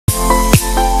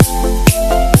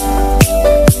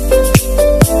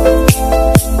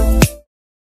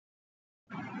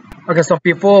Okay, so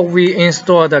before we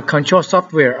install the control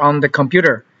software on the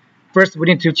computer, first we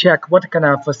need to check what kind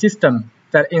of a system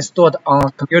that installed on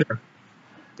computer.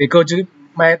 We go to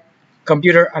my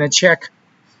computer and check.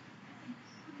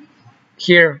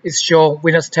 Here it show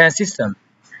Windows 10 system.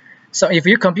 So if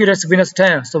your computer is Windows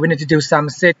 10, so we need to do some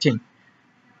setting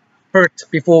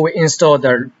first before we install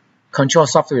the control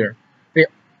software. We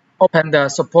open the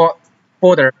support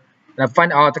folder and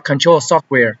find out the control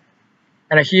software.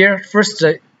 And here first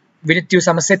we need to do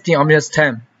some setting on Windows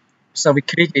 10. So we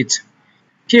click it.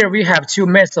 Here we have two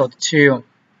methods to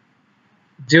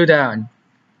do the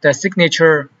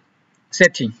signature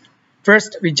setting.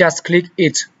 First, we just click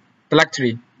it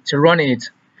directly to run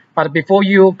it. But before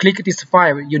you click this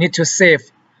file, you need to save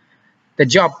the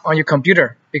job on your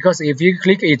computer, because if you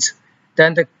click it,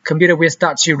 then the computer will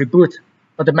start to reboot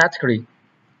automatically.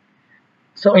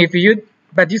 So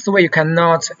but this way you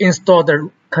cannot install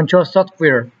the control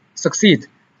software succeed.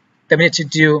 Then we need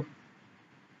to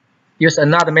use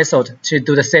another method to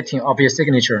do the setting of your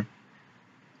signature.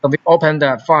 So we open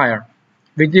the file.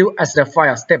 We do as the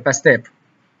file step by step.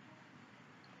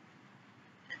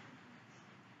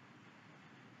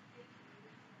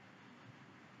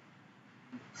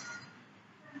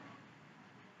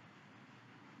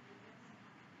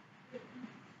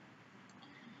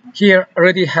 Here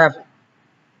already have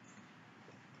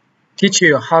teach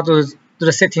you how to do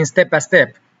the setting step by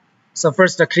step. So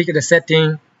first click the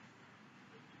setting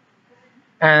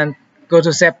and go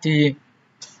to safety,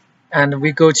 and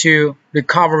we go to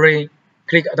recovery,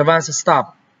 click advanced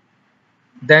stop,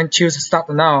 then choose start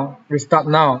now, restart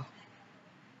now,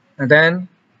 and then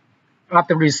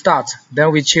after restart,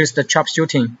 then we choose the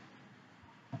troubleshooting.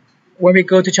 When we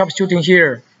go to troubleshooting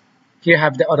here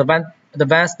have the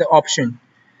advanced option.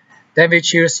 Then we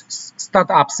choose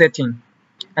startup setting,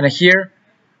 and here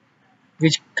we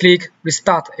click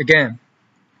restart again.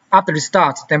 After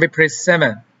restart, then we press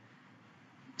 7,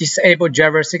 disable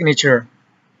driver signature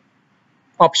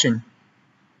option.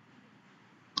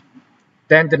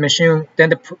 Then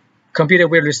the computer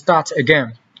will restart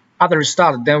again. After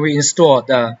restart, then we install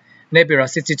the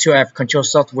Nebula-62F control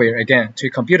software again to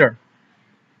your computer.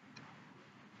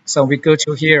 So we go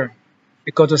to here,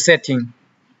 we go to setting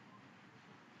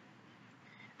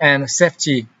and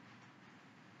safety,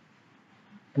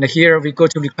 and here we go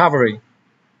to recovery.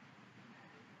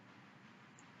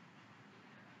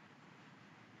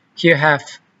 Here have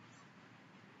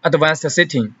advanced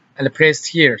setting, and press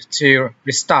here to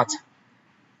restart.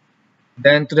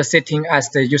 Then do the setting as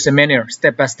the user manual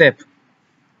step by step.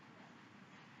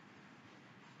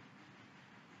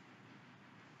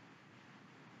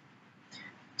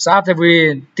 So after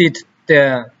we did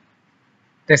the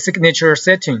signature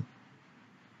setting,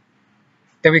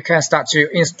 then we can start to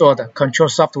install the control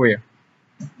software.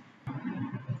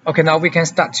 Okay, now we can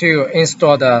start to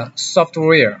install the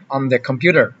software on the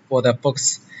computer for the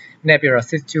box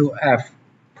Nebula-62F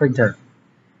printer.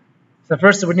 So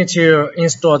first we need to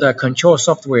install the control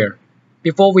software.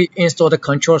 Before we install the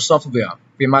control software,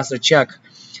 we must check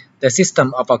the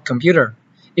system of our computer.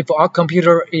 If our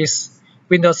computer is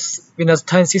Windows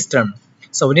 10 system,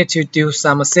 so we need to do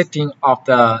some setting of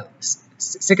the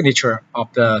signature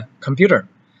of the computer.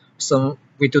 So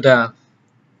we do the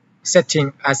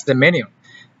setting as the menu.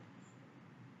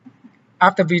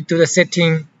 After we do the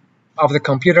setting of the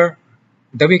computer,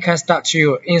 then we can start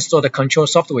to install the control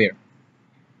software.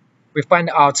 We find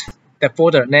out the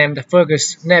folder named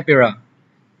Fergus Nebula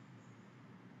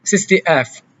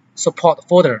 60F support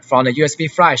folder from the USB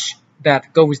flash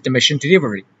that go with the machine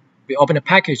delivery. We open the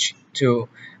package to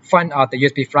find out the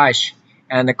USB flash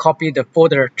and copy the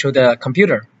folder to the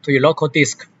computer, to your local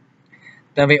disk.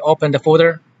 Then we open the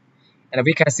folder, and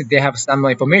we can see they have some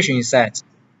information inside.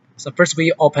 So first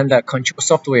we open the control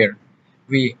software.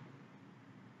 We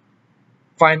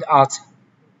find out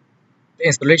the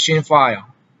installation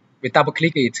file. We double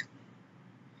click it.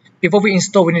 Before we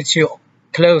install, we need to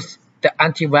close the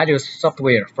antivirus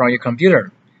software from your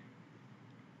computer.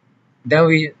 Then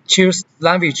we choose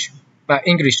language by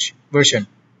English version.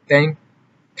 Then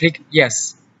click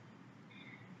yes.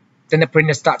 Then the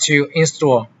printer starts to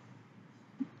install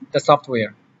the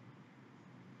software.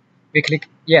 We click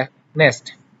yeah,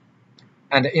 next,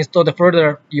 and install the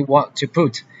folder you want to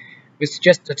put. We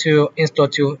suggest to install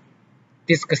to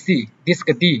disk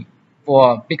D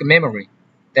for big memory.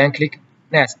 Then click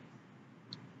next,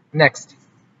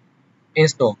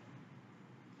 install,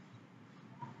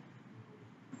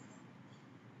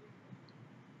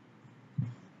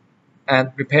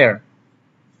 and prepare.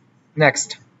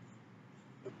 Next,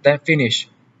 then finish.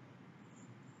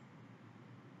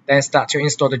 Then start to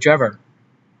install the driver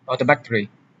automatically.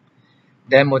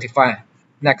 Then modify.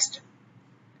 next,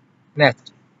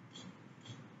 next,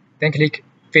 then click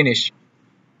finish.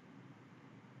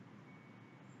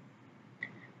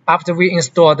 After we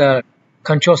install the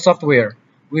control software,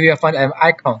 we will find an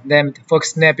icon named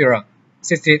Focus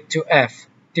Nebula-62F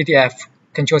DTF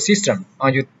control system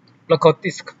on your local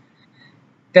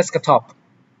desktop.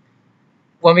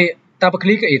 When we double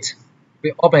click it,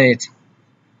 we open it.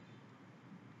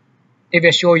 It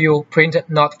will show you print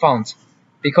not found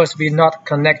because we not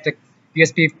connect the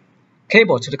USB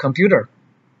cable to the computer.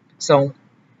 So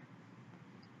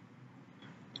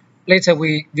later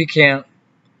we can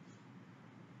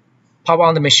power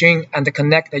on the machine and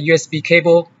connect the USB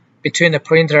cable between the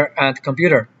printer and the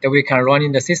computer that we can run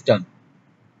in the system,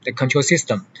 the control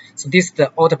system. So this is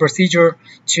the auto procedure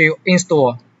to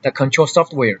install the control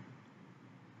software.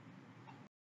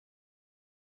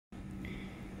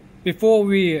 Before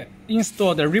we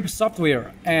install the RIP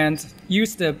software and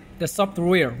use the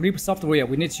RIP software,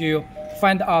 we need to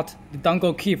find out the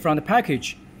dongle key from the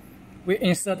package. We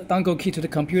insert the dongle key to the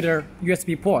computer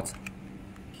USB port.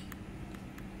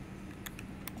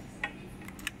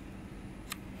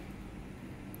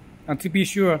 And to be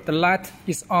sure the light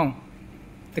is on,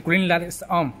 the green light is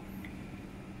on.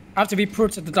 After we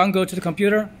put the dongle to the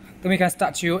computer, then we can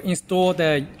start to install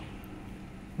the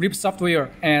RIP software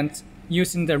and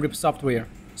using the RIP software.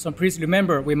 So please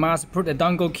remember, we must put the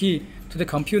dongle key to the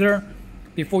computer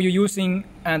before you using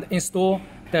and install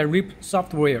the RIP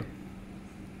software.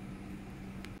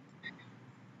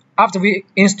 After we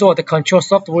install the control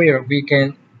software, we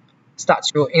can start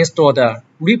to install the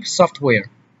RIP software.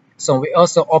 So we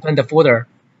also open the folder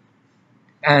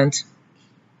and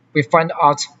we find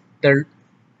out the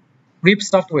RIP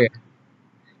software.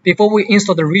 Before we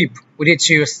install the RIP, we need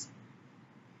to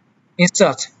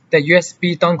insert the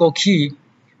USB dongle key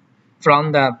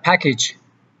from the package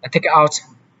and take out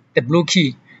the blue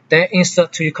key, then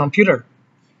insert to your computer.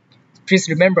 Please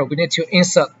remember, we need to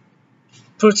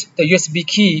put the USB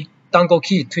key, dongle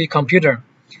key to your computer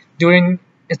during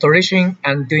installation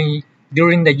and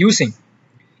during the using.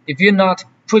 If you not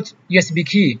put USB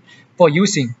key for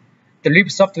using, the RIP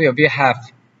software will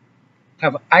have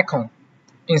icon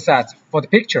inside for the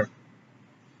picture.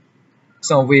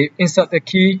 So we insert the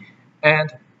key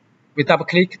and we double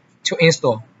click to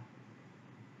install.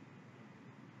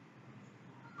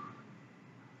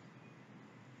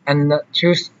 And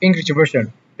choose English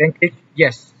version, then click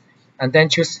yes, and then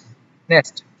choose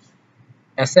next,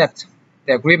 accept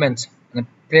the agreement, and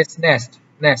press next,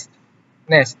 next,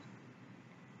 next,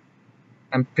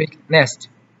 and click next,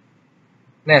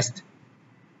 next,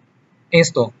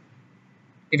 install.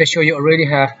 It will show you already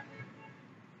have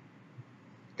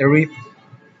the RIP.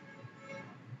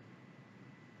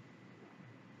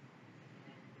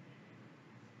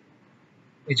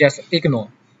 We just ignore.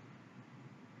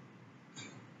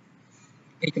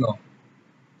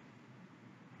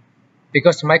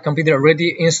 Because my computer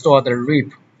already installed the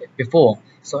RIP before,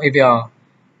 so it will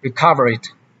recover it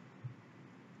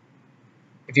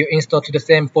if you install to the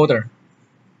same folder.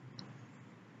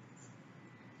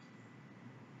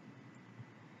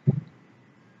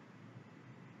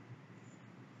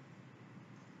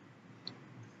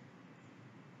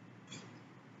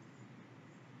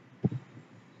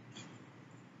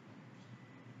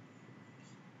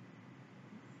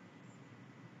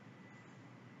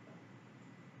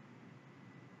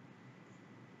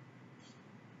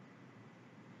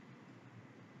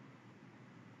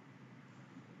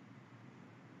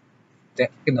 The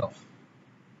signal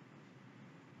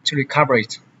to recover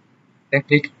it, then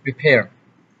click repair,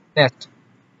 next,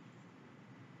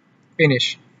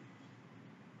 finish,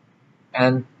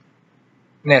 and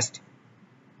next,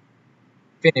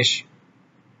 finish.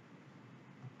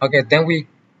 Okay, then we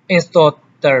install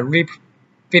the RIP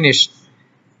finish.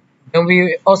 Then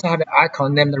we also have an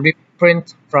icon named RIP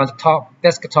print from the top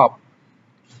desktop.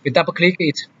 We double click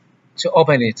it to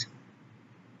open it.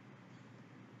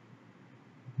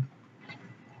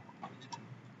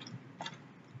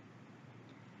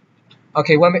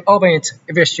 Okay, when we open it,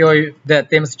 it will show you the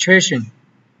demonstration,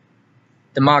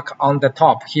 the mark on the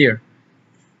top here.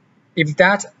 If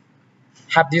that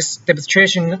have this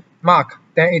demonstration mark,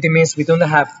 then it means we don't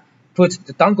have put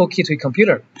the dongle key to the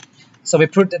computer. So we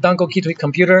put the dongle key to the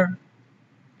computer,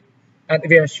 and it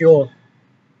will show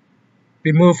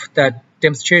remove the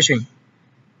demonstration.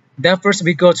 Then first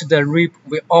we go to the RIP,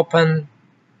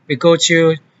 we go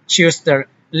to choose the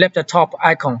left top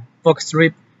icon, focus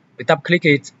RIP, we double click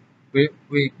it. We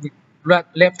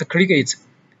left click it,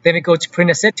 then we go to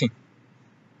printer setting.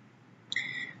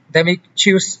 Then we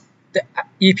choose the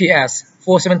EPS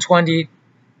 4720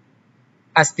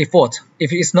 as default.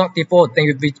 If it is not default,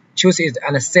 then we choose it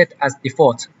and set as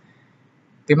default.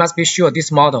 We must be sure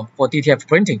this model for DTF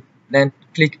printing. Then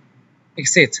click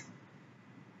exit.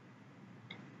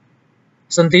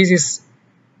 So this is,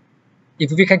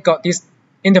 if we can got this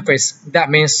interface, that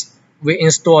means we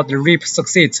install the RIP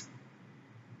succeed.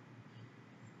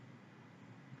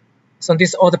 So this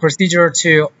is all the procedure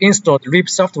to install the RIP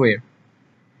software.